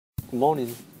Good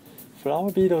morning.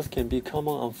 Flower beetles can be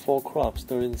common on fall crops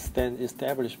during stand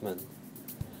establishment.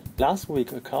 Last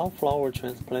week, a cauliflower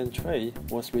transplant tray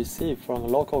was received from a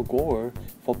local grower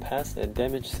for pest and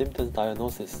damage symptoms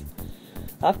diagnosis.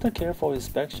 After careful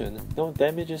inspection, no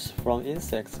damages from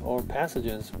insects or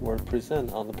pathogens were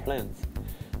present on the plants.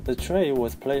 The tray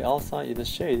was placed outside in the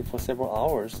shade for several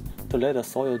hours to let the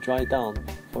soil dry down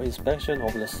for inspection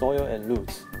of the soil and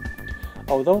roots.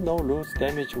 Although no root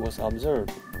damage was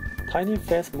observed, tiny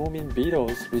fast-moving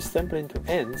beetles resembling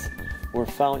to ants were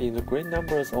found in great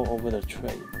numbers all over the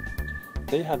tray.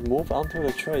 They had moved onto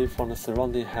the tray from the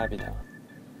surrounding habitat.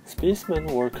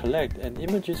 Specimens were collected and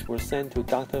images were sent to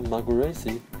Dr.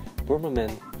 Marguerite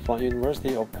Burman from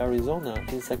University of Arizona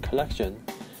Insect Collection,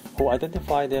 who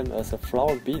identified them as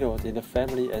flower beetles in the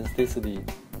family Anthididae.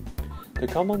 The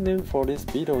common name for these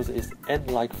beetles is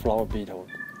ant-like flower beetle.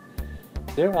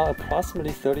 There are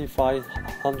approximately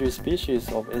 3,500 species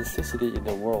of Anthididae in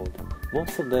the world.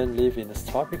 Most of them live in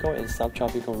the tropical and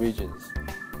subtropical regions.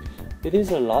 It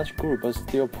is a large group but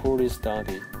still poorly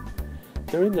studied.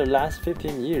 During the last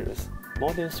 15 years,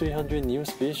 more than 300 new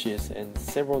species and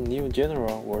several new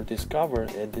genera were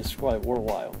discovered and described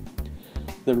worldwide.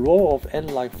 The role of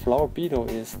ant-like flower beetle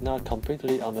is not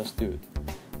completely understood.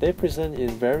 They present in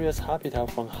various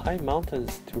habitats from high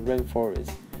mountains to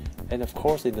rainforests, and of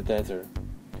course in the desert.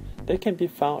 They can be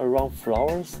found around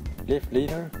flowers, leaf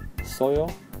litter,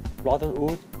 soil, rotten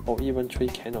wood, or even tree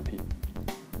canopy.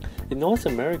 In North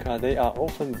America, they are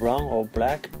often brown or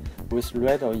black with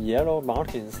red or yellow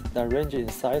markings that range in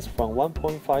size from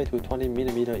 1.5 to 20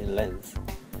 mm in length.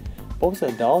 Both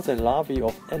adults and larvae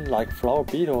of ant-like flower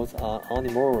beetles are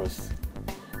omnivorous,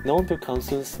 known to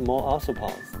consume small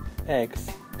arthropods, eggs,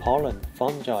 pollen,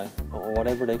 fungi, or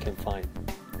whatever they can find.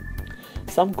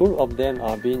 Some group of them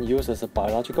are being used as a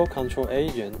biological control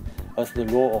agent as the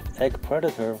role of egg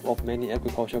predator of many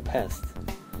agricultural pests.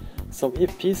 So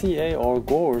if PCA or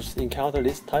growers encounter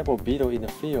this type of beetle in the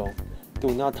field,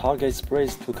 do not target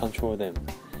sprays to control them.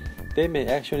 They may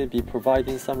actually be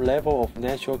providing some level of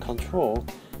natural control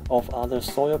of other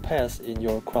soil pests in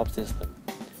your crop system.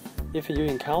 If you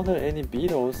encounter any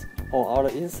beetles or other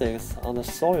insects on the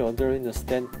soil during the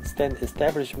stand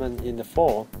establishment in the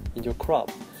fall in your crop,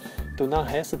 do not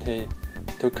hesitate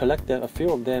to collect a few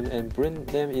of them and bring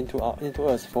them into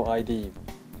us for ID.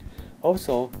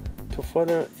 Also, to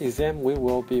further examine, we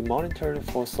will be monitoring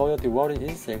for soil-devouring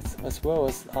insects as well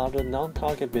as other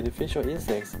non-target beneficial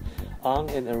insects on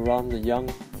and around the young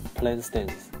plant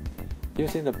stands,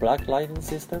 using the black lighting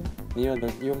system near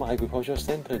the Yuma Agricultural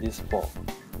Center this fall.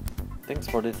 Thanks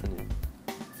for listening.